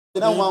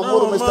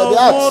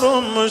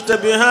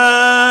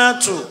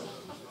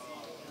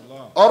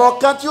ọ̀rọ̀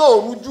kan tí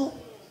ó rújú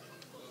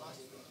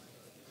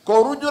kò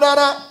rújú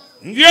rárá.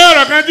 ǹjẹ́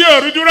ọ̀rọ̀ kan tí ò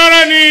rújú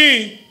rárá ni.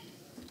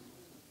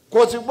 kò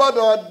sì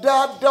gbọ́dọ̀ dá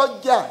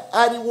dọ́jà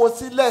ariwo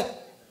sílẹ̀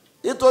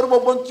nítorí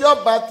gbogbo tí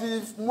ọba ti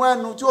mú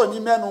ẹnu tí ò ní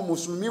mẹ́nu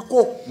mùsùlùmí kò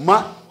mọ́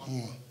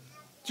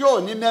tí ò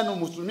ní mẹ́nu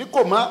mùsùlùmí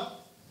kò mọ́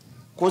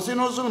kò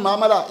sínú sùnù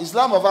mahamada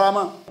islam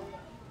ọ̀faramọ́.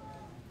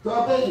 tó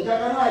a bẹ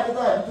ìkàkà náà àti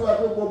táyà tó a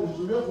bẹ gbogbo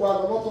mùsùlùmí kò wá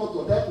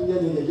lọ́tọ̀ọ̀tọ̀ dẹ́kun yẹn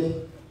lẹ́lẹ́lẹ́.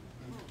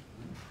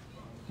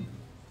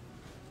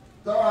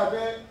 tọ́wọ́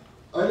abẹ́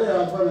ọlẹ́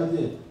àgbọ̀nà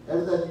tiẹ̀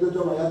ẹni tẹ́ ti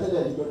gbẹ́jọ́ mọ̀ ya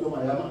tẹ́lẹ̀ ti gbẹ́jọ́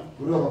mọ̀ ya mọ̀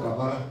orí ọ̀rọ̀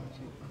kàfàrà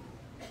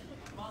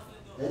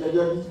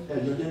ẹjọ́jọ́ bí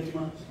ẹjọ́jọ́ bí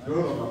mọ́ orí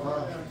ọ̀rọ̀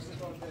kàfàrà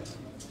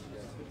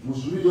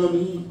mùsùlùmí jọ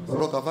ní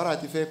ọ̀rọ̀ kàfàrà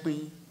ti fẹ́ pín.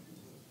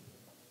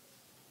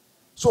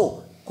 so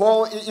kọ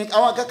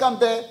àwọn kankan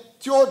bẹ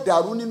tí ó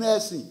dàrú nínú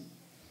ẹ̀sìn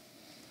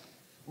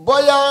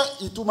bóyá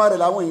ìtumọ̀ rẹ̀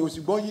làwọn èèyàn ò sì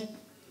gbọ́ yí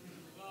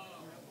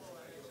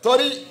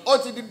torí ó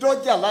ti di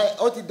dọ́jà láyé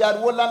ó ti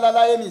dariwo ńláńlá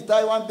láyé ní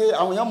Taiwan dé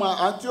àwọn èèyàn máa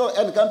àǹtí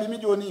ẹnìkan bí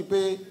mídíò ní pé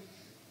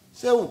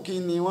ṣé òkè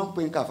ni wọ́n ń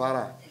pè ní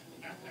kàfàrà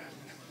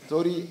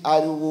torí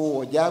ariwo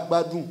ọ̀já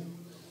gbádùn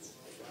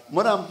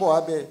mọ́nà ń bọ̀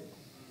abẹ́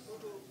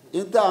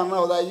níta náà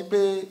ọ̀la yìí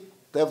pé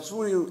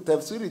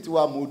tẹ̀fsírì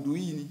tiwa mọ̀ọ́dù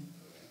yìí ni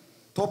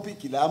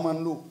tọ́pìkì là á máa ń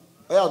lò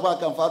ó yàtọ̀ bá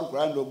kan Farooq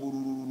rà ń lọ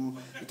gbúrúrúrú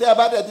ìtẹ́ ẹ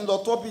bá dẹ̀ ti lọ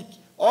tọ́pìkì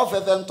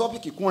ọ̀fẹ́fẹ́ ń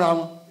tọ́pìkì kúnra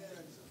wọn.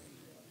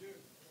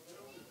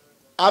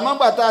 àmọ́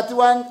gbàtà tí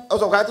wọ́n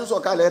ọ̀sọ̀kà tí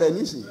sọ̀kalẹ̀ rẹ̀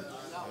nísìnyí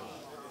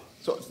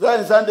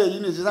lẹ́yìn Sunday yìí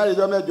nìsín Sunday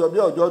jọ mẹ́jọ bí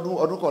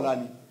ọdún kọ̀ọ̀la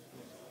ni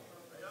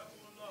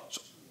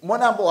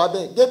mọ́nà ń bọ̀ wá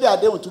bẹ́ẹ̀ débi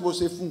àdéhùn tí mo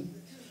ṣe fún un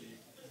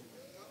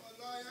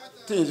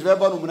tí ìsì fẹ́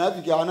bọ́nu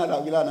múnáfíkì àwọn náà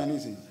làwílà náà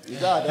nísìn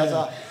ìsá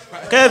àdásá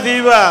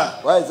kẹ́fíbà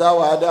wá ìsá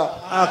wàhádà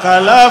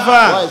àkàláfà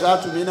wá ìsá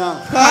tùmínà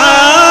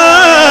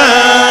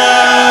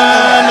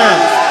kánà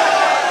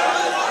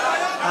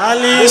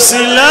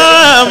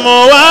alìsìlámù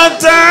wà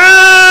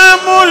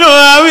tààmùlù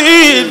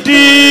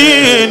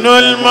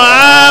àwìdínul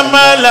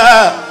muamala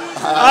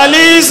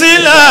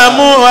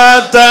alìsìlámù wà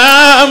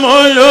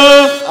tààmùlù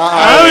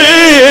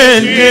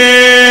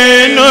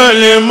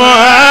àwìdínul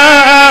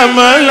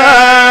muamala.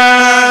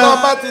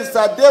 bá ti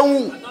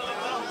ṣàdéhùn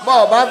bọ́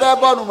ọba fẹ́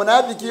bọ́ọ̀nù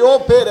mùnáfíkì ó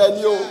pè rẹ̀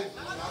ni o.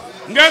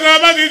 ǹjẹ́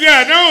bá ti di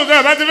àdéhùn tó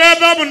bá ti fẹ́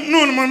bọ́ọ̀nù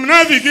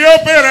mùnáfíkì ó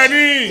pè rẹ̀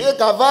ni. ṣé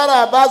kàfàrà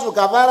báṣù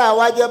kàfàrà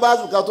wá jẹ́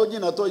báṣù kan tó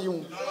jìnnà tó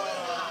yíwùn.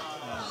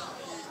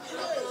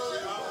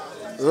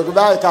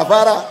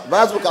 kàfàrà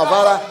báṣù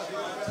kàfàrà.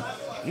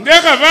 ǹjẹ́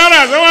kàfàrà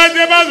tó wá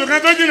jẹ́ báṣù kan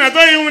tó jìnnà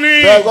tó yíwùn ni.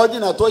 bẹ́ẹ̀ kọ́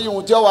jìnnà tó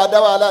yíwùn tí ó wà dá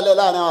wàhálà lẹ́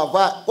láàrin àwọn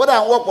àfa kódà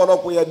ń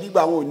wọ́pọ̀lọpọ̀ yẹn bí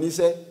gbà wọn ò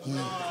níṣẹ́.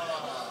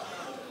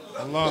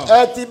 ẹ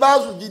ti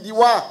báṣù gidi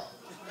wá.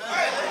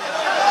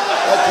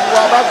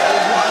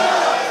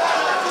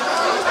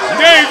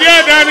 ǹjẹ́ ìdí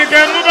ẹ̀dá ni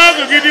kẹ́ mú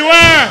báàgù gidi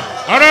wá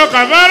ọ̀rọ̀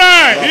kàfàrà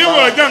ìwò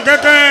ọjọ́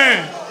kankan.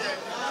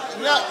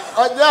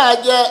 ọjọ́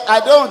àjẹ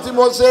àdéhùn tí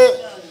mo ṣe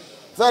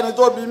fẹ́ni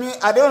tó bí mi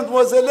àdéhùn tí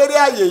mo ṣe lérí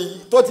àyè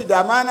yìí tó ti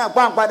dàmánà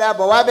pàǹpadà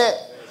bọ̀ wá bẹ́ẹ̀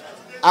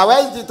àwa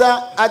yìí ti tán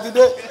àti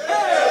dé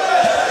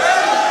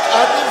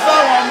àti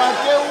fáwọn ọmọ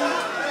kéwú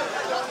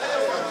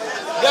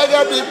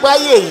gẹ́gẹ́ bíi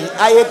páyé yìí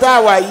ayé tá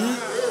a wà yìí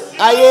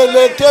ayé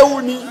ilé kéwú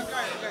ni.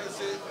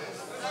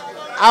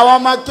 àwọn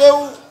ọmọ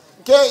kéwú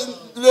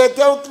lè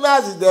kéwú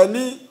kíláàsì dẹ̀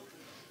ní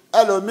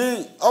ẹlòmíì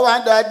ọwọ́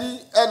ń dadí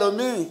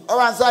ẹlòmíì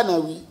ọwọ́ ń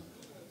sànàwí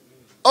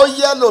ó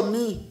yẹ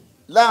ẹlòmíì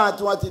láwọn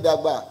tí wọ́n ti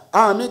dàgbà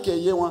àwọn míì kè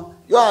yé wọn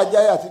yóò ajá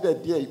yà síbẹ̀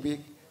díẹ̀ ìpè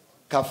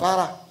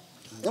kàfàrà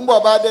nígbà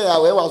bá dé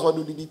ìyàwó ẹ̀ wà sọ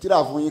dúdú tíra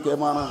fún yín kẹ́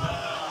mọ́ràn.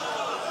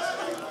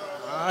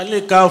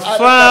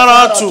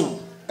 alikafaratu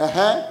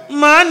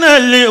mana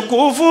lè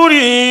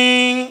kufuri.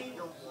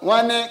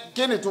 wọ́n ní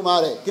kí ni ìtumọ̀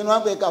rẹ̀ kí ni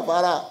wọ́n pè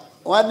kàfàrà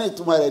wọ́n ní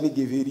ìtumọ̀ rẹ̀ ní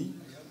gèfèrí.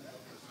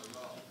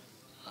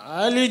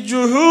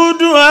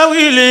 alijuhudu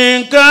awili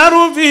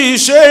nkaru fi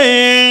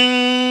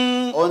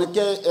ṣeyin. ọ̀nì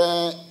kẹ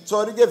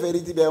sọrí gèfèrí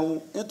ti bẹ̀ ń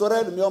nítorí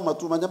ẹlòmíì ọmọ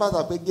tó ma jẹ́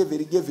pàṣẹ pé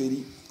gèfèrí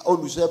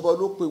olùṣẹbọ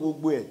ló pe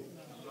gbogbo ẹ̀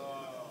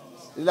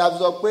ìlànà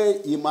sọ pé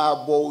ìmọ̀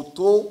àbọ̀ ò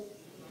tó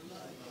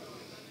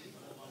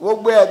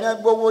gbogbo ẹ̀ ní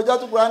gbogbo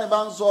játùkúrá ni bá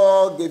ń sọ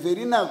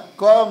gèfèrí náà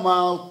kọ́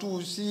máa tú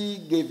sí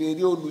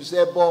gèfèrí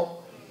olùṣẹbọ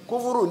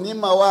kúfúrú ní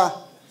ma wá.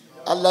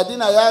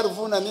 الذين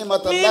يعرفون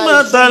نعمة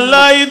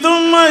الله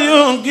ثم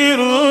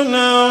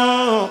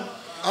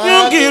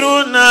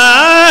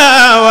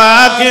ينكرونها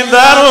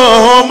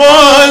وأكثرهم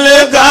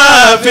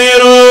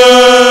الكافرون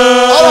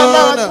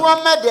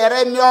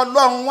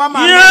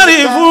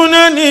يعرفون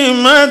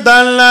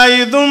نعمة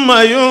الله ثم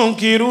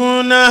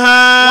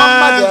ينكرونها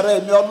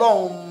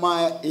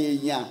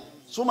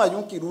ثم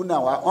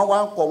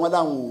ينكرونها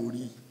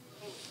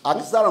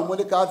akisaru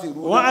mọ́lẹ́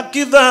káfíìrù. wà á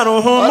kíkàrù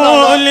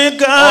mọ́lẹ́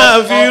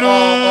káfíìrù.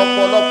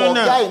 ọ̀pọ̀lọpọ̀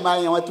ọ̀gá ìmọ̀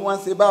àyàn tí wọ́n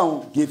ń ṣe báwọn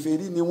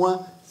gèfèrí ni wọ́n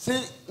sí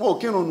wọn ò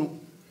kírun nu.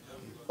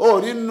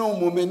 orí nu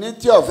mùmíní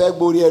tí ó fẹ́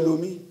gborí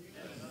ẹlòmíì.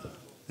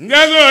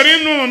 ǹjẹ́ sọ orí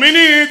nu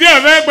mùmíní tí ó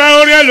fẹ́ gba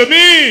orí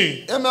ẹlòmíì.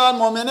 ẹ̀mí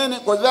mùmíní ni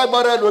kò fẹ́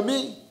gbọ́rọ̀ ẹlòmíì.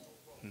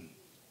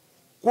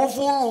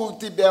 kúfúrú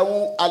ti bẹ̀rù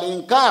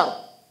àlìǹkà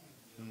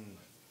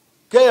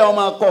kéèyàn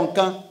máa kọ̀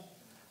nǹkan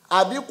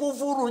àbí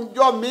kúfúrú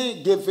ńjọ́ mi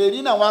gèfèrí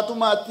náà wọ́n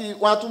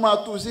tún máa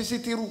tú sí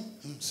sítírù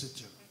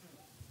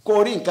kò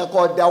rí nǹkan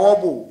kan dáwọ́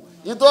bò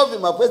nítorí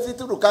mọ̀ pé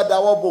sítírù ká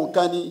dáwọ́ bò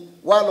nǹkan ni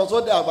wà lọ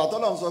sọ́dọ̀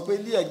àbátọ́lọ̀ sọ pé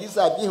ilé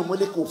ẹ̀gísà bí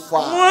ìmúlẹ̀ kò fà.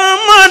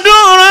 Muhammadu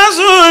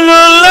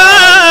Rasulullah.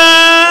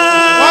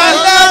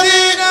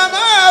 والذين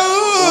معه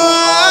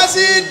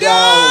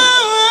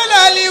أشداء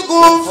على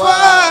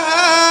الكفار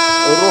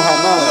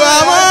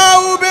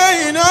رحماء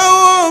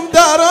بينهم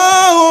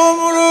تراهم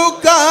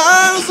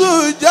ركعا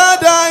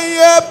سجدا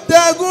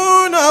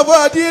يبتغون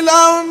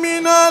فضلا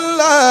من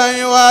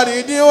الله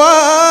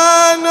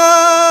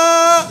ورضوانا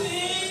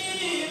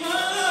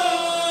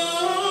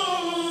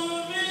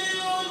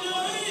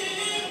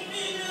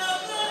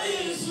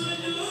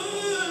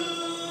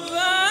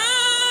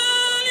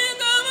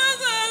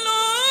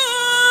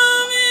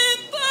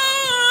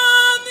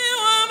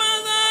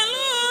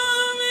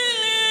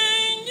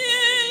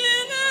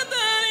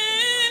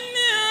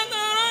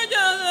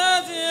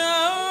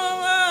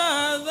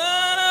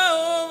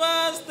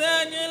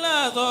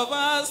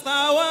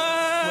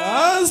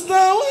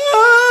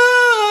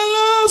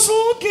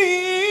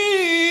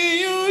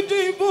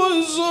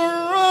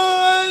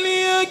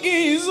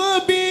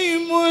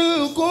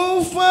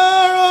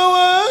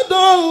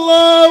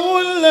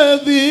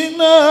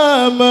الذين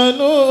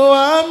آمنوا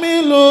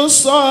وعملوا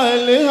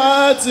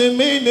الصالحات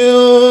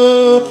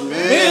منهم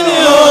مغفرة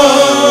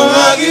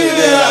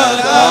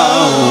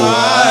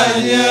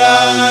وأجرا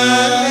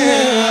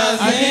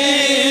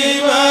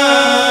عظيما.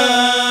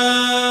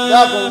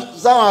 dákun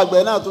sáwọn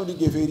àgbẹ̀ náà tún di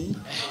kèfèrí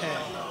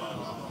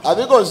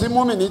àbí kò sí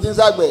múmìnì tí ń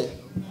ṣàgbẹ̀.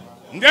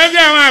 ǹjẹ́ sí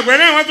àwọn àgbẹ̀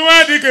náà wọ́n tún wá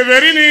di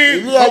kèfèrí ni.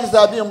 ilé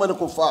ẹ̀jísà bí ìmọ̀lẹ̀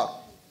kò fà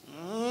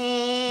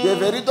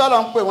gèfèrí tọ́lọ̀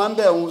ń pè wọ́n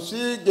bẹ̀ wọ́n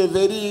sí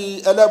gèfèrí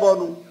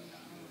ẹlẹ́bọ̀nù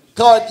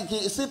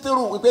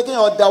sítírù pé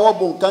kéèyàn dáwọ́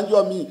bò nǹkan jọ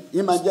mi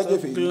ìmọ̀ jẹ́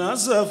gèfèrí.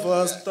 kílásà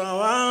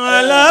fàstàwà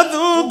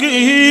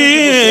aládùúgìhì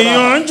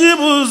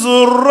yọ̀njìbù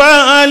zùrà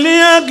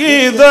àlíyàgì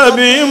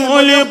tàbí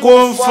múlíkù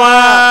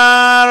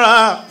fàárà.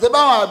 ṣé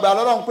báwọn àgbà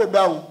lọ́dọ̀ ń pè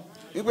báwọn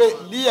wípé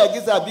bí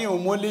ẹ̀gísà bí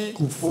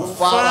ìmúlíkù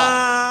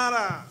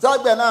fàárà ṣé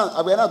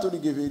àgbẹ̀ náà tó di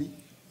gèfèrí.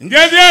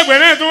 ǹjẹ́ sí àgbẹ̀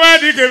náà tún wá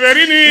di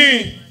kèfèrí ni.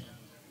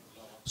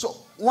 so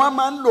wọ́n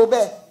máa ń lo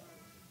bẹ́ẹ̀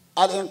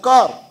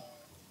al-inkar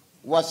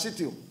wa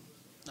sítírù.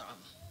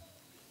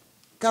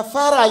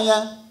 Kafara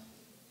yẹn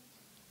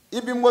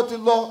ibi mo ti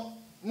lọ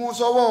mú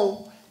sọ́wọ́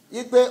o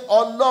ipe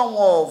ọlọ́run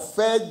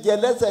ọ̀fẹ́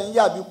jẹlẹ́sẹ̀ ń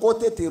yàbí kó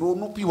tètè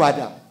ronú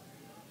pìwàdà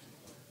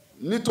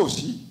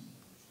nítòsí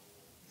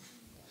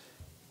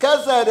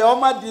kẹsẹ̀ rẹ̀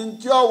ọmọdé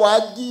tí ó wàá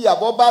jìyà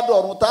bọ́ bá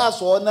dọ̀run tá a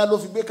sọ ọ́ náà ló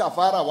fi gbé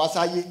kàfàrà wá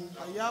sáyé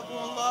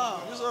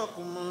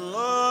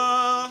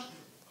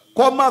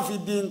kọ́ má fi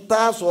di tá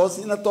a sọ ọ́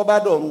sí náà tó bá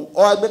dọ̀run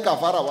ó wá gbé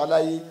kàfàrà wá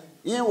láyé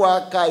yín wàá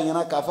ka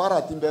ìran kàfàrà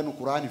tí ń bẹnu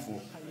Kùránì fún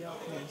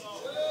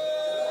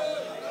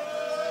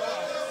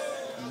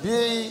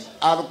bí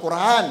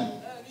alukur'ani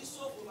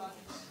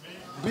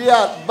bí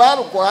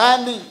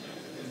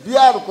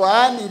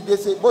alukur'ani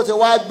bó ṣe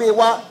wá gbé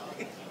wá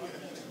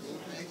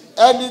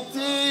ẹni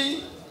tí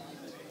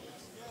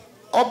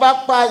ọba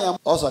pààyàn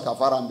ọsàn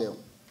kàfàrà ń bẹ o.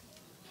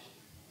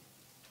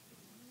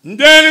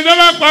 ǹjẹ́ ẹni tó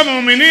bá pa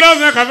mùmínì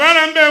lọ́sàn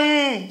kàfàrà ń bẹ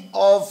wọn.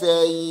 ọfẹ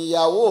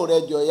ìyàwó rẹ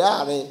jọyà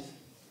rẹ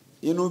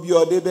inú bí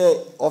ọdẹ bẹ́ẹ̀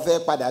ọfẹ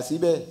padà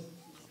síbẹ̀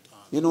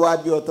inú wa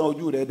bí ọtán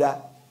ojú rẹ dá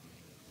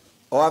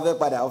ọwọ́ afẹ́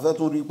padà ọfẹ́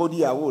tún rí kódì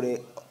ìyàwó rẹ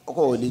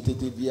ọkọ̀ ò lè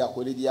tètè bí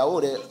àkọlé di ìyàwó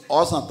rẹ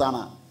ọ̀sán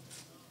tánà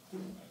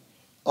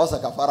ọ̀sán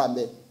kàfàrà ń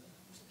bẹ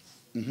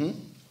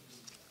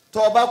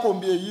tọ́ ọba kò ń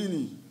bí èyí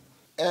ni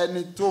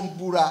ẹni tó ń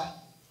búra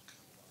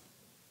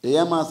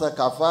èyàn máa san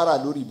kàfàrà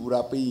lórí ìbúra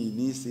pé yìí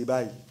ní í ṣe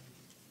báyìí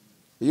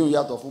èyí ò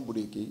yàtọ̀ fún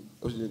bùrèké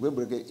o sì lè gbé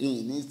bùrèké yìí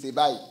ní í ṣe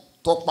báyìí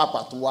tọ́ pàpà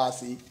tún wá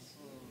sí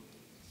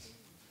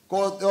kó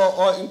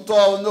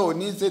tọ́ náà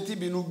ní í ṣe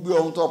tíbinú gbé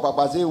ọ̀hún tọ́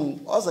pàpà sí òun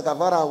ọ̀sán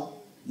kàfàrà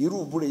o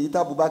irú búra èyí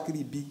tá Abubakar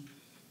bí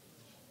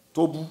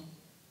tó bú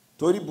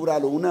torí búra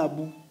lòun náà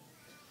bú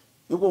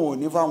nípò wọn ò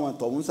ní fáwọn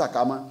tọ̀hún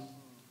sàkámọ́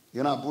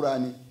ìran búra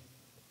ni.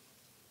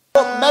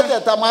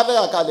 mẹ́tẹ̀ẹ̀ta máa fẹ́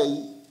àkàlẹ̀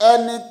yìí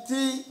ẹni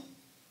tí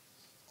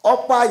ó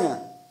pààyàn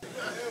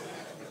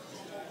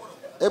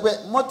ẹgbẹ́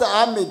mọ́tà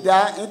àmìdá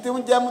ní tí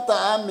ń jẹ́ mọ́tà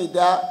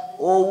àmìdá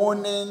òun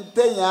ni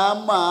téèyàn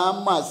máa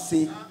mà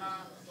ṣe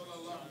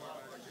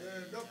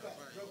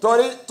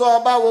torí tó o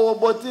bá wo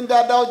gbogbo tí ń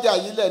dáadáa ọjà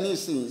yìí lẹ̀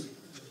nísìnyí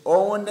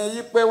òun ni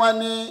yí pé wọ́n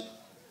ní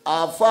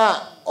àáfàá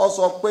ọ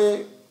sọ pé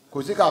kò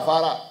sí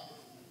kàfàrà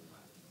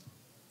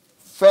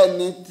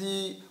fẹ́ni tí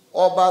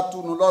ọba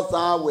túnú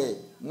lọ́sàn-án àwẹ̀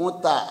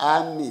múta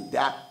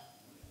àmìdá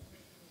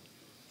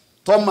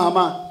tọ́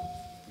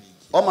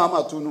ọmọ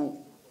túnú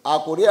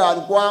àkórí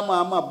àgbo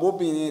àmàmà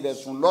bóbìnrin rẹ̀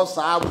sùn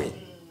lọ́sàn-án àwẹ̀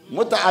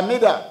múta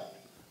àmìdá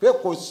pé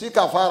kò sí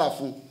kàfàrà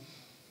fún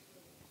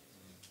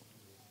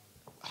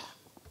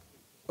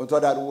un tó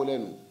dárúwó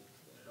lẹ́nu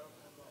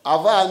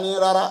àfààní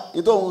rárá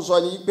nítorí òun sọ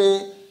ni pé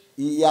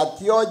ìyà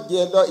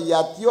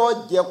tí ó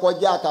jẹ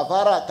kọjá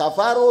kàfàrà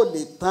ò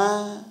lè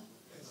tán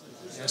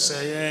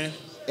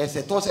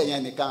ẹ̀ṣẹ̀ tó ṣẹ̀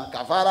yẹn nìkan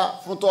kàfàrà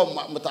fún tó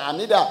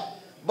mùtàmídà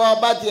bá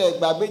ọba tiẹ̀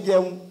gbàgbé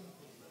jẹun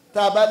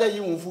tá a bá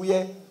lẹ́yìn òun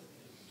fúyẹ́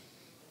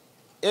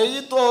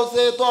èyí tó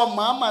ṣe tó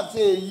màmá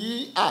ṣe èyí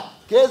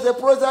kìí ṣe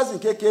process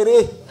kékeré.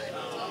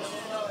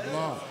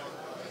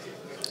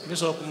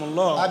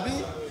 àbí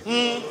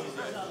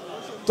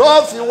tó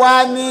fi wá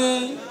ní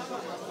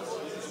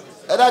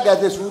ẹ̀dàgà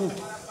ṣe sùúrù.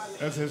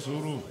 ẹ ṣe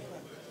sùúrù.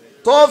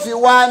 tó fi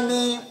wá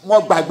ní mo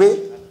gbàgbé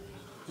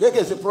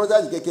kéèké ṣe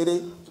process kékeré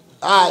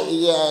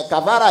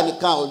kàfàrà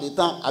nìkan ò lè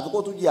tán àfi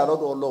kó tún jìyà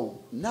lọ́dọ̀ Ọlọ́run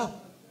náà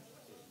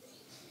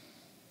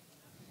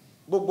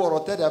gbogbo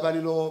ọ̀rọ̀ tẹ́lẹ̀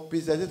abánilọ́wọ́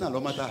presentation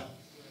lọ́mọ́ta.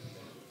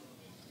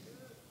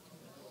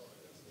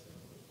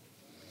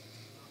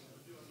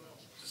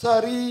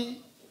 sọ́rí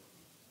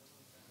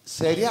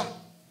sẹ̀ríà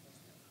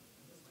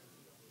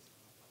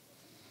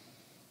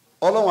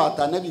Ọlọ́run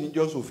àtànẹ́bì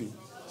níjọ́ sófin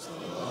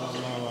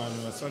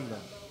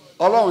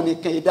Ọlọ́run ní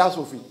kẹ́yìn dá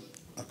sófin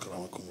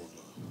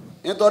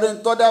nítorí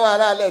tọ́dá wà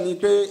lálẹ́ ni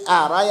pé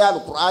àráyà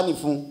alukur'ani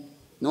fún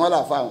ni wọ́n là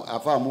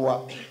àfàmú wa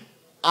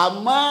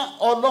àmọ́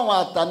Ọlọ́run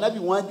àtànẹ́bì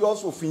wọ́n jọ́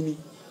sófin ni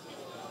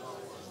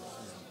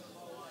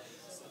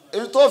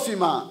èyí tó fi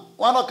mà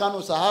wọn náà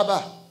kanu sahaba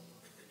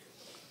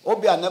ó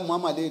bí anabi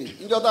Muhammad léèrè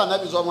níjọ́ tó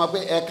anabi sọ wọn pé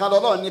ẹ̀ẹ̀kan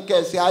lọ́lọ́run ní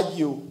kẹ́ẹ̀sì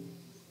ájì o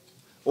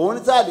òun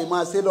ní sáà lè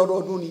máa ṣe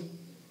lọ́dọọdún ni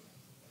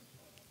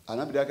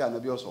anabi dákẹ́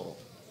anabi ó sọ̀rọ̀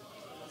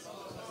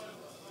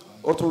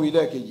ó tún wí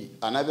lẹ́ẹ̀kejì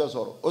anabi ó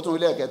sọ̀rọ̀ ó tún wí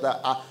lẹ́ẹ̀kẹta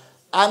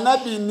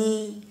anabi ní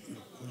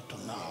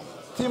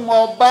tí mo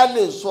bá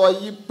lè sọ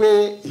yí pé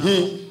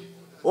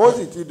ó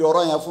sì ti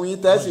dọ̀rọ̀ yẹn fún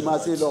yín tẹ́sí máa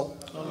ṣe lọ.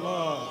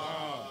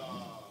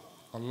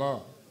 Allah.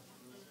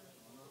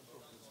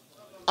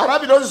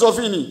 Ànábì ló ń sọ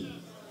fún ni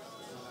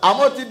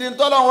àmọ́ ti di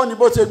tọ́lọ́hún ní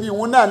bó ṣe bí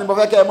ìhun náà ni mo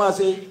fẹ́ kẹ́ ẹ máa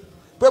ṣe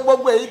pé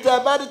gbogbo èyí tẹ́ ẹ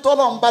bá rí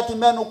tọ́lọ́hún bá ti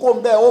mẹ́nu kó ń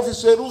bẹ́ẹ̀ ó fi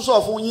ṣe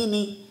irúsọ̀ fún yín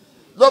ni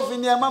ló fi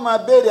ní ẹ má máa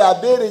béèrè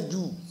àbéèrè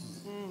jù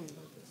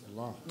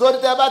torí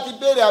tẹ́ ẹ bá ti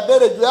béèrè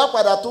àbéèrè jù ẹ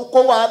padà tún kó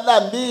wàhálà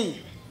míì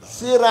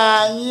síra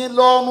yín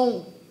lọ́rùn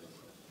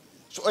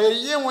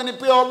èyí wọn ni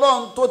pé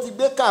Ọlọ́run tó ti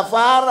gbé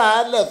kàfàrà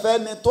lẹ̀fẹ́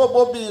ni tó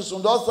bóbi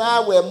ìsùndọ́sán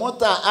àwẹ̀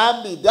múta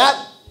àmì dá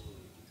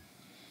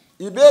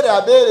ìbéèrè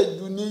àbéèrè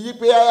jù ní yí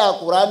pé àyà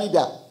Kùránì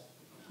dà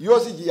yóò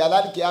sì jìyà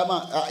láti kíámà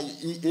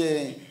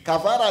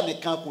kàfàrà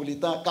nìkan kò lè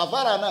tán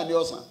kàfàrà náà ní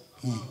ọ̀sán.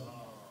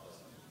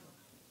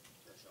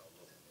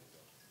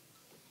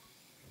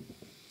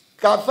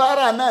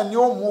 kàfàrà náà ni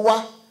ó mú wá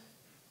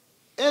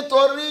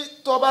nítorí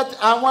tọba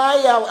àwọn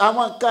àyà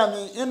àwọn nǹkan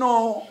mi inú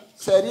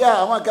sẹ̀ríà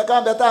àwọn nǹkan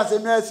kan bẹ tá à ń ṣe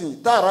ní ẹ̀sìn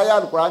tá à ráyà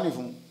Al-Kùránì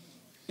fún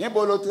níbo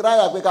ló ti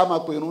ráyà pé ká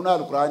máa pè irun náà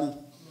Al-Kùránì.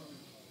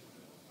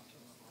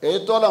 èyí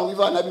tọ́lá ń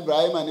wífà nàbí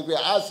Ibrahim ni pé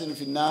asin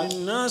fi náà.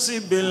 Nasi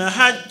bil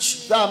hajj.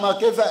 sá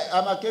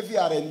àmà kéfì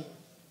ààrẹ ni.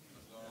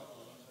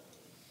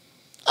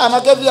 àmà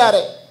kéfì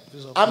ààrẹ.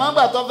 àmọ́ ń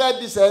gbà tó fẹ́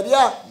di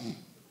sẹ̀ríà.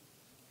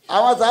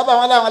 àwọn sábà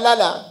wọn làwọn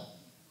lálàá.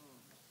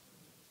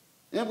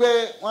 ní pé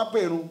wọ́n pè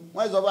irun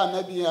wọ́n sọ fún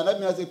ànábì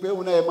yẹn ṣe pé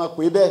òun náà ẹ̀ máa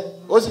pè bẹ́ẹ̀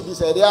ó sì di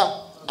sẹ̀ríà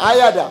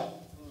áyàdà.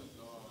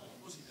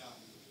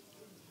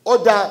 ó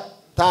da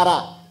tààrà.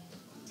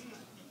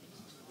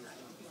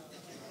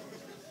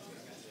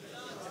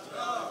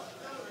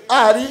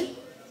 àárí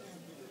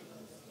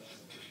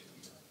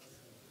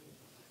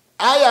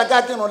àyà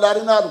kákìrún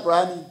larí náà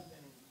Al-Kùránì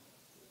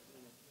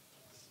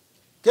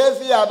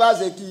kéfì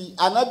àbáṣe kí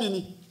ànábì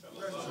ni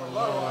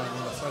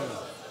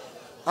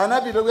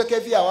ànábì ló gbé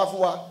kéfì àwa fún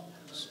wa.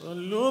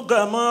 Sallu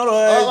kama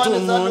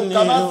ra'aytumuni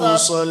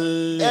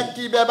usalli. ẹ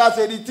kí bẹ́ẹ̀ bá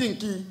ṣe rí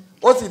tíǹkì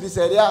ó sì di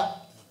sẹ̀ríà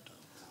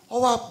ó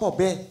wá pọ̀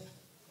bẹ́ẹ̀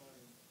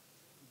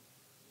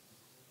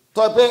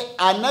tọ́ pé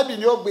ànábì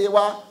ni ó gbé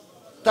wa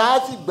tá a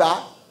sì gbà á.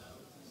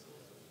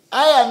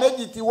 Àyà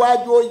méjì ti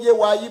wájú ó yé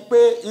wa yí pé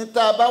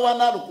níta bá wá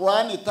náà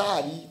Kùránì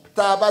táàrí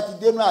tá a bá ti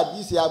dénú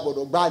àdìsí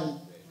agbọ̀dọ̀ gbá ni.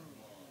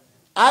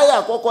 Àyà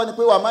àkọ́kọ́ ni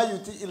pé wà má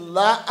yuti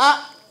ìlà á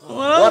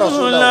wọ́rọ̀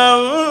sọ́dọ̀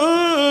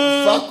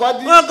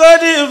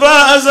fakọ́dí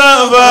fàṣà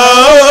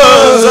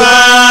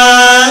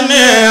fawzan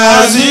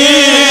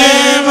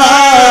azima.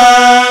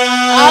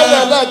 Àyà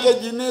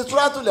ẹlẹ́ẹ̀kejì ní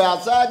Suratul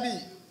Ahzabi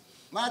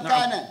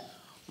mákànnà.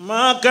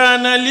 ما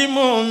كان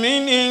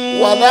لمؤمن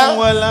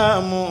ولا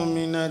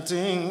مؤمنة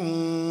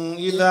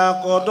إذا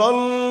قضى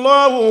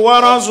الله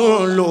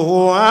ورسوله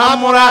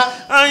أمرا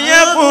أن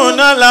يكون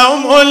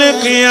لهم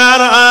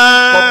الخيار.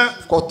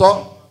 kọ̀tọ́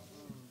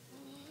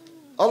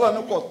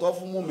Ọlọ́run kọ̀tọ́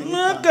fún mùmínì kan.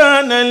 ما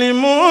كان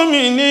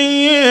لمؤمن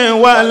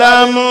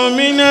ولا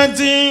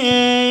مؤمنة.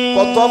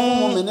 kọ̀tọ́ fún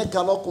mùmínì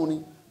kan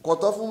lọ́kùnrin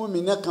kọ̀tọ́ fún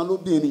mùmínì kan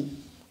lóbìnrin.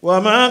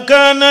 وما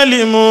كان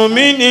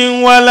لمؤمن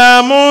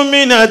ولا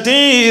مؤمنة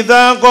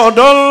إذا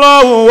قضى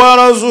الله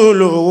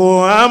ورسوله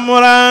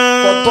أمرا.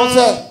 kọ̀tọ́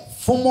sẹ́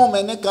fún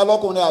mùmínì kan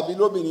lọ́kùnrin àbí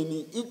lóbìnrin ni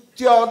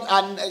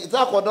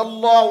ìtàkọ̀dọ́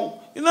lọ́wọ́.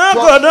 إذا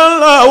قضى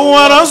الله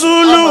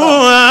ورسوله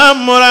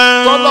أمرا.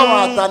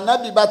 tọ́lọ́wọ́n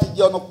àtànábì bá ti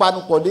jẹun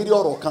panupọ̀ lérí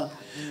ọ̀rọ̀ kan.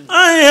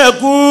 أن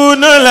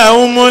يكون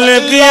لهم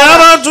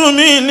الخيارة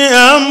من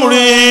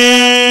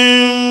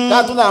أمرهم.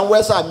 káàtún náà ń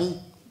wẹ́sà mi.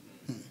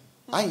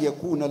 أن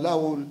يكون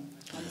لهم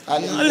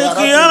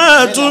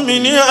الخيارة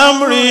من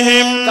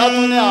أمرهم.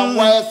 káàtún ní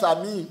àwọn ẹ̀sà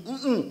mi.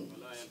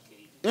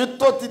 n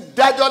tó ti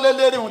dájọ́ lé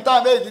lérí ìhun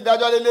táwọn méjì ti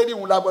dájọ́ lé lérí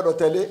ìhun la gbọ́dọ̀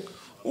tẹ̀lé.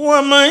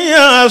 ومن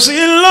يعص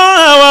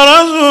الله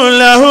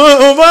ورسوله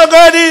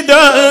فقد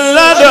ضل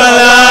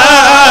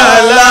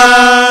ضلالا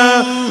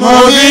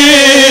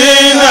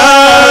مبينا.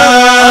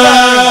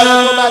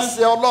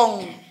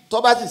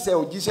 tó bá ti ṣe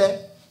òjíṣẹ́.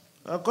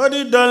 فقد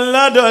ضل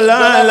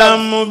ضلالا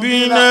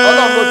مبينا.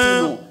 ọlọ́run ló ti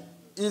lò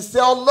ìṣe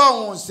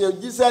ọlọ́run ṣe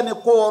òjíṣẹ́ ni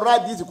kó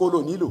rádìsì kó lò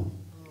nílò.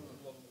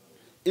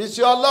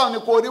 ìṣe ọlọ́run ni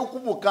kó rí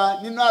kúbù kan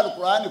nínú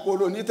Al-Qur'ani kó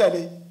lò ní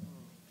tẹ̀lé.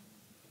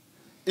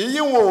 èyí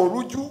wọn ò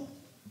rújú.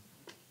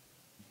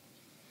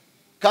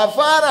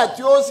 kàfàrà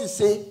tí ó sì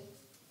ṣe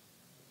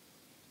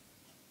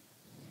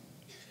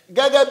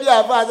gẹ́gẹ́ bí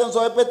àfáàṣẹ sọ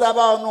pé tá a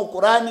bá ọnu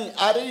Kùránì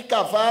àrí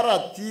kàfàrà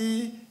tí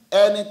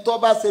ẹni tó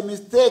bá ṣe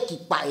mistake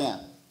pààyàn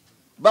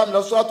bá mi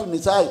lọ sọ́ọ̀tù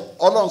nìsáì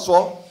Ọlọ́run sọ.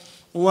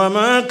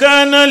 وما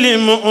كان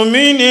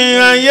لمؤمن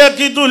أن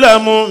يقتل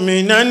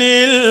مؤمنا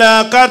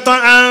إلا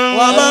خطأ.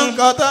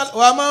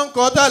 ومن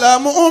قتل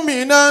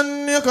مؤمنا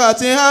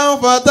خطأ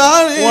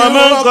فتحرير.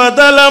 ومن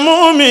قتل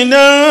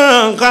مؤمنا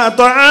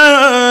خطأ.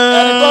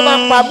 ẹni tó bá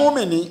pa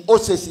múmìnì ó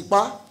ṣèṣì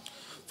pa.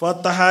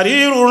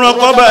 فتحرير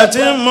رقبة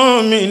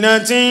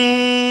مؤمنة.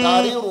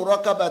 تحرير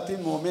رقبة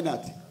مؤمنة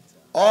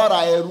ọ̀rà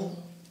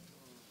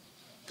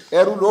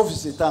ẹrú ló fi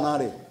ṣètànà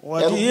rẹ̀.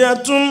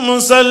 ودية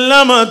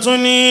مسلمة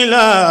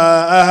إلى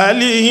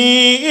أهله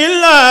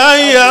إلا أن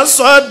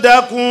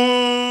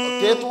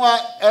يصدقوا. kéétún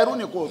ẹrú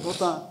ni kò tó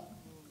tán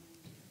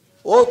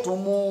ó tún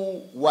mú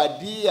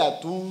wàdíyà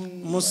tún.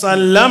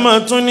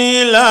 مسلمة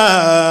إلى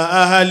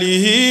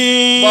أهله.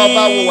 bọ́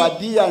bá wo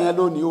wàdíyà yẹn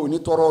lónìí ò ní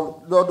tọrọ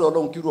lọ́dọ̀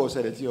Ọlọ́run kírú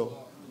ọ̀sẹ̀ rẹ̀ tí ọ.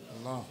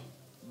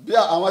 bí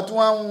àwọn tí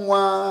wọ́n ń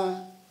wọn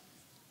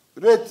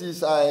réètì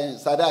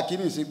sàdáàkì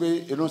ní ìsìn pé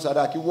èlò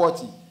sàdáàkì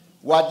wọ́ọ̀tì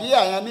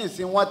wàdíyà yẹn ní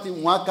ìsìn wọ́n ti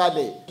wọ́n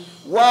kalẹ̀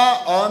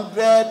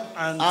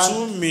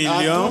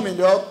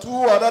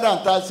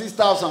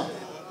 102,236,000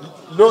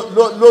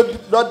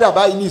 ló dà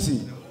báyìí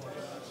nísìn.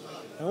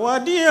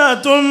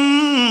 ودية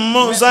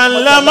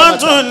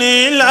مسلمة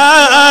إلى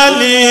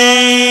أهله.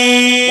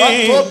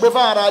 wọ́n tó gbé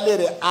fún ara ilé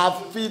rẹ̀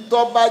àfi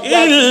tó bá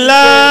jáde.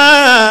 إلا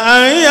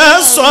أن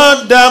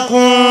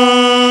يصدقوا.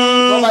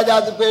 tó bá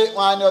jáde pé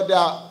wọ́n á ní ọdẹ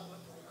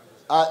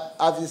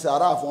àti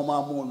sàrà fún ọmọ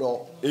amú lọ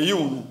èyí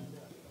òun.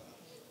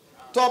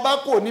 tó bá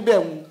kò níbẹ̀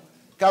ń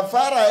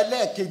kàfàrà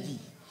ẹlẹ́ẹ̀kejì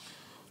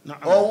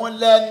òun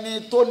lẹni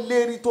tó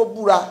lérí tó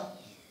búra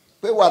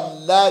pé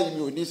wàláhì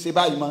mi ò ní ṣe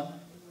báyìí mọ́.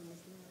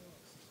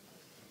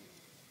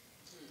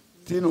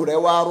 tínú rẹ̀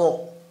wá rọ̀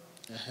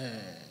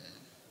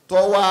tó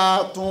wá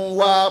tún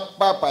wá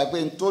pàpà pé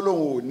tó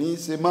lòun ò ní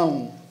ṣe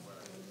mọ́hun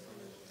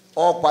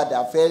ọ padà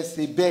fẹ́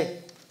ṣe bẹ́ẹ̀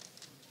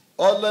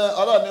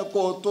ọlọ́ọ̀ni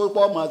kó tó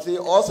pọ̀ mọ́ sí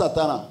ọ̀sán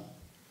tánà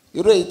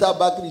irú èyí tá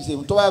Bákìrì ṣe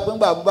tó wáyé pé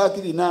ńgbà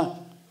Bákìrì náà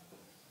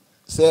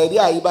sẹ̀rí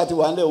àyíbá ti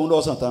wà ń lẹ̀ òun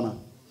lọ́sàn tánà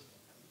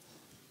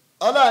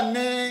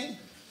ọlọ́ọ̀ni.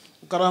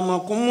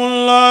 كرمكم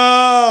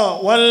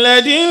الله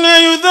والذين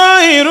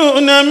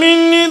يظاهرون من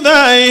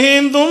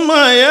نسائهم ثم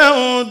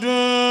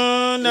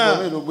يعودون.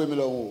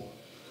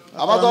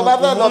 àmọ́ tó bá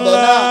fẹ́ lọ́bẹ̀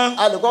náà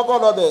alùkọ́kọ́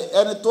lọ́bẹ̀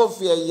ẹni tó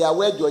fi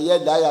ìyàwó ẹ̀jọ̀ yẹ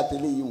láyà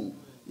tẹ́lẹ̀ yìí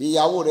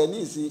ìyàwó rẹ̀ ní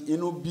ìsìn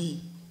inú bí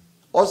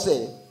ọ̀sẹ̀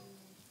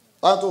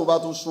wọn tó bá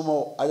tún súnmọ́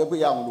àjẹpẹ́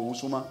ìyàwó lòún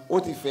súnmọ́ ó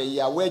ti fẹ́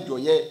ìyàwó ẹ̀jọ̀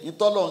yẹ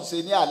ìtọ́lọ̀ ń ṣe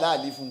ní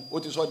àlàálí fún ó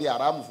ti sọ di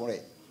àràmù fún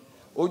rẹ̀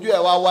ojú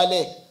ẹ̀ wá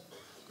wálẹ̀.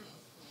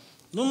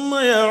 ثم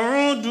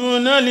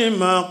يعودون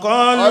لما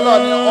قالوا.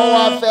 ọlọ́ni wọ́n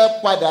wá fẹ́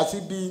padà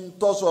síbi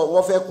tọ́sọ̀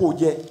wọ́n fẹ́ kó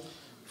jẹ.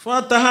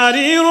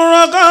 فتحرير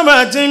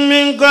رقبة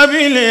من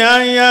قبل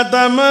أن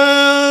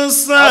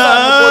يتماسا.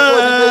 aláàbò tó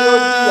ní pé yóò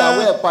di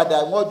ìyàwó ẹ̀ padà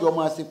wọ́n jọ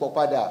máa ṣe pọ̀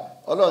padà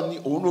ọlọ́ni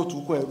òun ló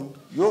tukọ̀ ẹrú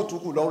yóò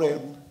tukù lọ́rọ̀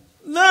ẹrú.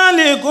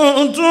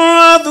 ذلكم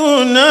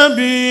توعظون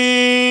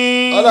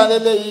به. ọlọ́ni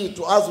eléyìí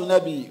tó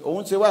azùnábì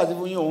òun ṣe wáàsí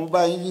fún yín òun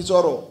bá yín ní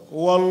sọ̀rọ̀.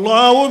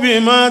 والله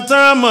بما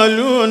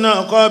تعملون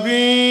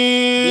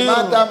خبير.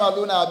 بما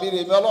تعملون خبير mi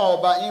ọlọ́run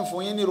ọba yín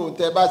fún yín nírò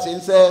tẹ́ bá ṣe ń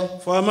ṣe.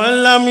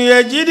 فمن لم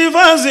يجد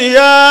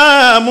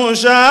فصيام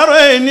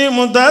شهرين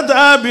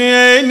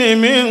متتابعين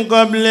من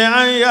قبل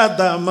أن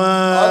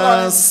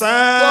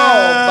يتماسا. tó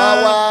bá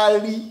wá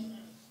rí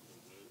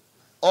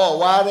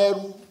ọ̀wá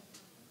rẹ́rú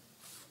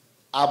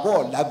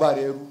àbọ̀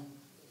lágbára ẹrú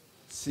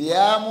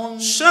síámú.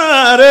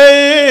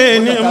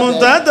 شهرين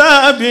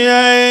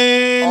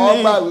متتابعين.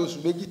 ọgbà oṣù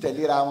méjì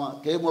tẹ̀léra wọn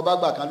kì í mo bá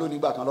gbà kan lónìí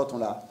gbà kan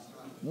lọ́túnla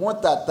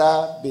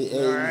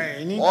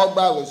mutatabi'ain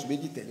ọgbà oṣù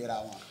méjì tẹ̀léra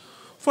wọn.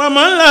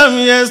 فمن لم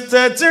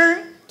يستطع.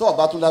 tó o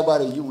bá tún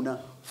lágbára èyí wọn náà.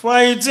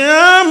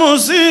 فإطعام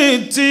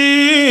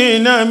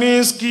 60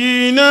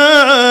 مسكينا.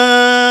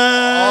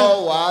 ọ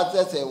wà á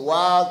tẹ̀sẹ̀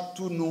wá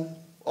túnú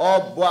ọ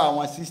bọ́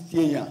àwọn 60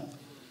 èèyàn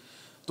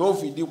tó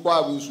fi dípò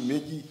àwọn oṣù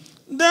méjì.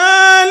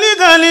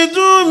 ذلك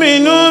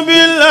لتؤمنوا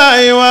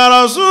بالله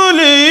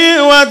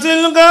ورسوله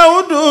وتلك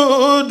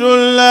حدود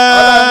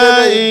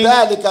الله.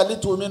 ذلك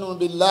لتؤمنوا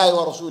بالله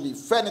ورسوله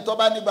fẹ́ni tó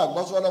bá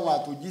nígbàgbọ́ sí Ọlọ́run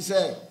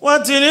àtòjíṣẹ́.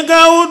 وتلك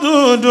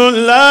حدود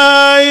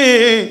الله.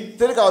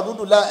 تلك حدود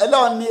الله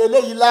Ọlọ́run ní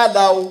eléyìí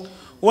láàlá o.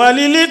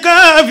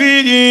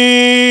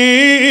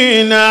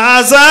 وللكافرين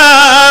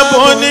عذاب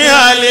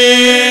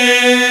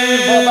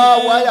أليم. bọ́lá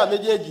wáyà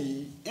méjèèjì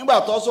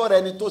nígbà tó sọ̀rọ̀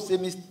ẹni tó ṣe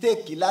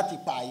mistake láti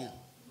pààyàn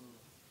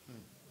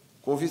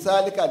kò fi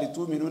sálíkà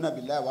litu'minuna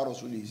billahi wa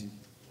rasulihi.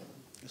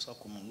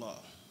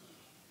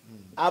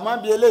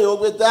 àmọ́ bí eléyìí ó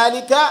gbé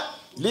sálíkà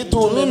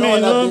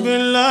litu'minuna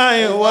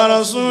billahi wa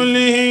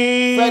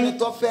rasulihi. fẹ́ni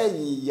tó fẹ́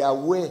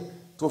ìyàwó ẹ̀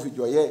tó fi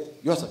jọ̀yẹ́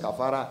yóò san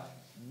kàfàrà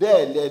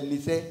bẹ́ẹ̀ lẹ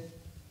níṣẹ́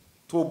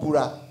tó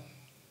búra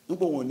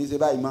nípò wọn ò ní ṣe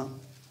báyìí mọ́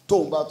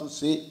tóun bá tún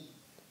ṣe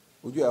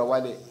ojú ẹ̀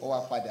wálẹ̀ ọ wá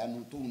padà nù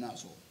tóun náà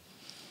sọ.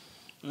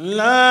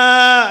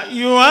 لا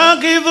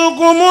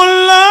يؤاخذكم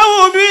الله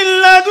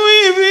باللغو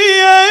في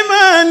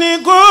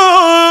أيمانكم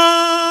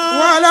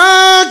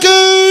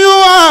ولكن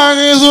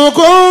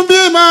يؤاخذكم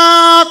بما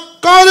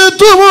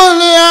عقدتم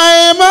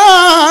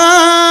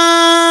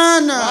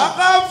الأيمان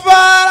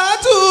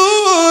وكفارته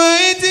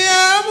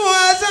إطعام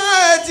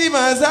 10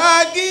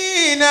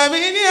 مساكين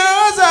من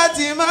أوسط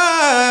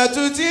ما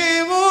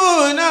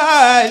تطعمون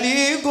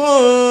أهليكم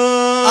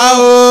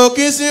أو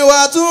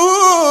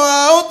كسوتهم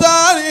أو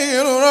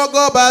تحرير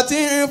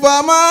رقبة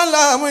فمن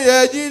لم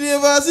يجد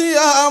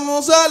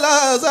فصيام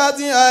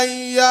 3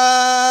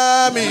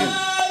 أيام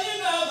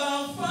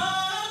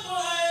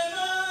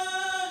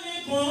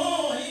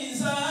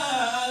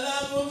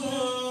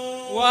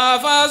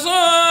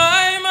وَفَصُوا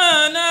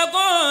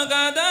أَيْمَانَكُمْ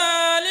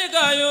كَذَلِكَ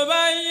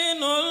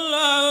يُبَيِّنُ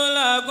اللَّهُ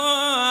لَكُمْ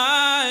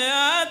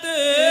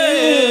آيَاتِهِ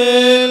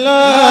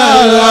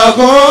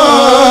لعلكم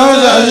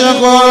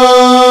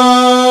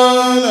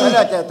تشكرون.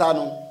 ẹlẹ́kẹ̀ẹ́ta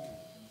nu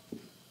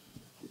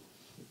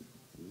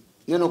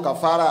nínú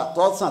kàfàrà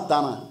tó sàn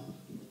tánà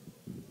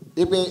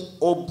ipe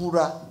ó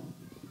búra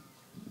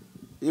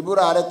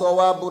ìbúra rẹ tó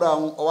wá búra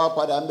ọ wá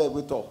padà ń bẹ̀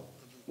gbé tọ̀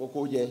mo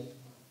kó jẹ.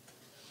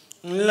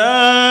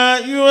 لا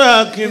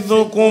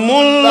يؤاخذكم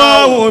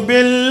الله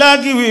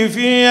باللغو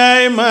في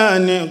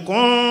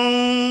أيمانكم.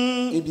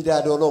 ibi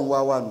dáadọ́ ọlọ́run wá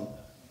wà nù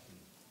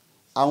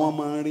àwọn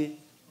máa ń rí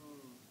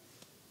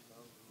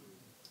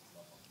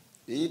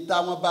èyí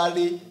táwọn bá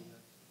rí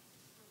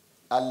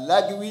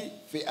alágiwí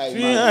fi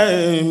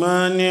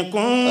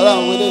أيمانكم.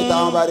 ọlọ́run wọlé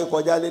táwọn bá rí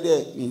kọjá lédè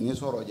ní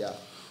sọ̀rọ̀ jà.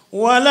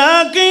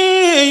 ولكن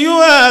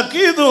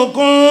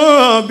يؤاخذكم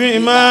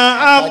بما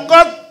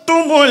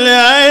عقدتم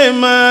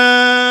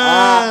الأيمان.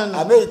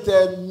 àmì ìtẹ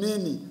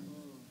mini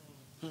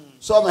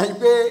sọmọ yìí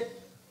pé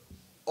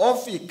ó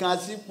fi kan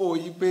sípò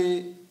yìí pé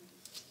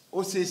ó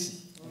ṣèṣì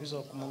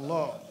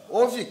ó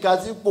fi kan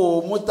sípò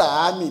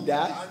mutahamida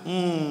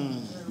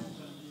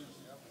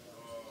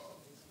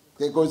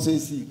kò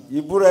ṣèṣì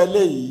ìbúra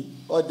eléyìí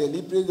ọdẹ ní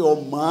pírẹsì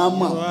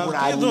ọmọọmọ búra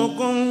yìí.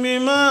 يؤاخذكم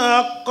بما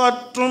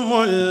عقدتم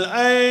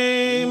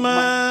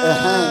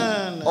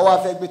الأيمان. ọ wá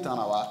fẹ́ gbé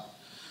tànà wá.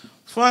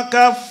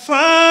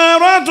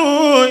 فكفارته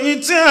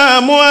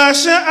إطعام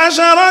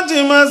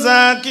 10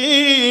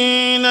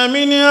 مساكين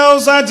من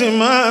أوسط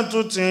ما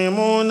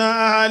تطعمون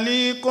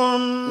أهليكم.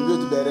 ibi ó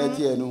ti bẹ̀rẹ̀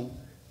tiẹ̀ nu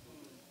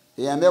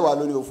èèyàn mẹ́wàá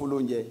lórí òfin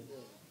lóúnjẹ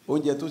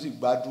oúnjẹ tó sì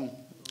gbádùn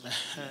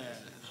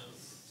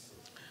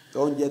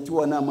oúnjẹ tí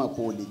wọn náà mọ̀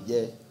kó o lè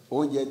jẹ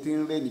oúnjẹ tí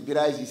ń rè ní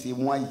bíráìsì ṣe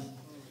wọ́n yìí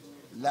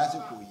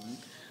lásìkò yìí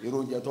èrò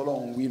oúnjẹ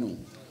tọ́lọ́run wí nù.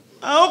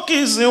 أو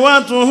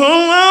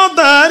كسوتهم أو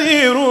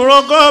تحرير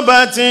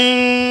رقبة.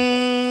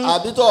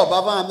 àbí tó ọba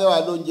fáwọn mẹ́wàá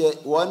lóúnjẹ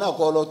ìwọ náà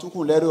kọ́ lọ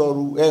túkùn lẹ́rú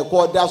ọrù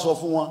kọ́ dáṣọ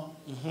fún wọn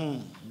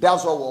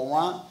dáṣọ wọ̀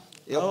wọ́n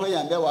ẹ̀kọ́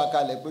èèyàn mẹ́wàá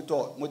kalẹ̀ pé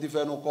tọ̀ mo ti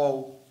fẹ́nu kọ́ o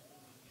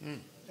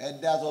ẹ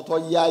dáṣọ tó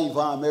yá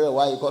ìfáwọn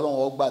mẹ́wàá yìí kọ́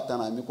lọ́wọ́ gbà tán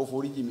àmì kó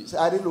forí jì mí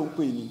sáré ló ń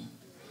pè ní.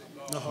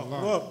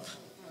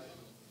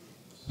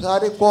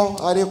 sáré kọ́.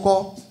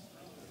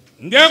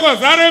 ǹjẹ́ kò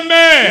sáré ń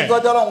bẹ́ẹ̀.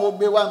 nítorí ọlọ́run ó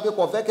gbé wa pé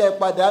kò fẹ́ kẹ́ ẹ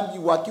padà ń bi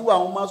ìwàkiwà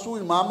àwọn máa sún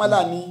ìmọ̀ amálà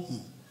ni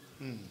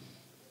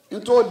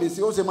nítorí lè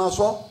ṣe ó ṣe máa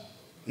sọ.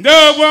 ǹjẹ́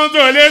gbogbo ohun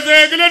tó lè ṣe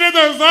kí ló dé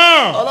tó sọ.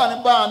 ọlọ́run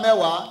bá àwọn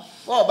mẹ́wàá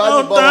bọ́ ọba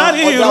ti bọ́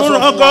تحرير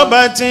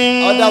رقبة.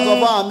 ọjà sọ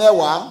fún àwọn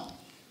mẹ́wàá.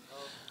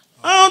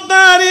 أو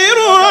تحرير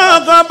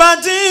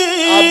رقبة.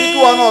 àbí kí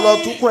wọn náà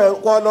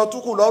lọ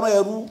túkùn lọ́rùn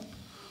ẹrú.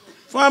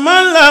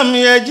 فمن لم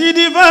يجد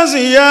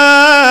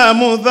فصيام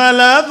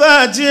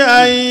 3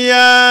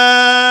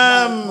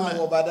 أيام. máa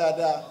wọ̀ bá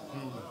dáadáa.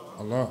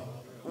 Allah.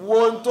 wo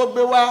ohun tó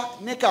gbé wá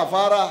ní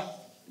kàfàrà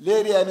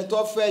lérí ẹni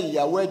tó fẹ́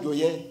ìyàwó ẹ̀jọ̀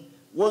yẹ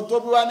wo ohun tó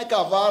gbé wá ní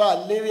kàfàrà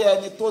lérí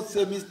ẹni tó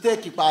ṣe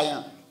mistake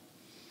pààyàn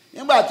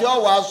nígbà tí ó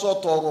wàá sọ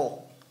tọ̀rọ̀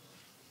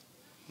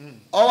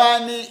ọ wá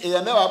ní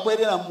èèyàn mẹ́wàá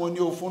péré náà mo ní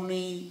o fún ní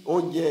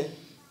oúnjẹ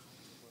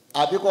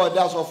àbí kò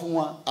dáṣọ fún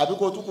wọn àbí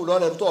kò túkù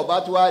lọ́rẹ̀ tó ọba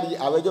tí wàá rí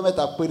àwẹjọ́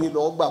mẹ́ta péré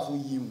lọ́ọ́ gbà fún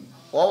yìí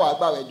ọ wàá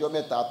gbà àwẹjọ́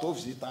mẹ́ta tó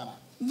fi tànà.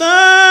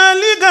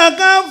 ذلك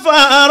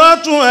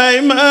كفارة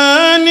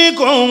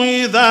أيمانكم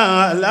إذا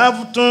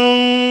حلفتم.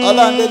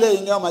 ọlọ́run lélẹ̀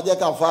yìí ni ọmọ jẹ́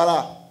kàfàrà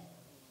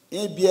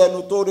ibi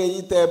ẹnu tó rẹ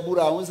yín tẹ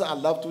búra ń sàn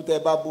àlàftú tẹ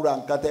bá búra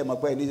nǹkan tẹ mọ̀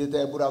pé ẹni tẹ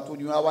búra tó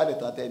ní wá lè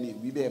tán tẹ ní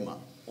ìwí bẹ́ẹ̀ mọ̀.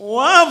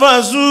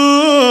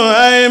 وَفَصُوا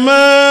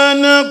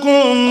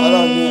أَيْمَانَكُمْ.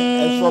 ọlọ́run ní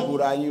ẹ sọ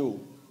búra yín o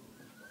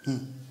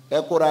ẹ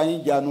kóra yín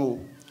jánu o.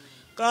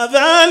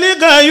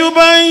 كذلك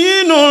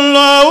يبين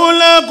الله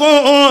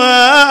لكم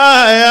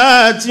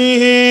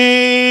آياته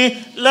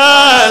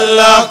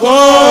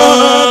لعلكم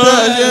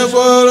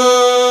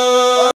تشكرون.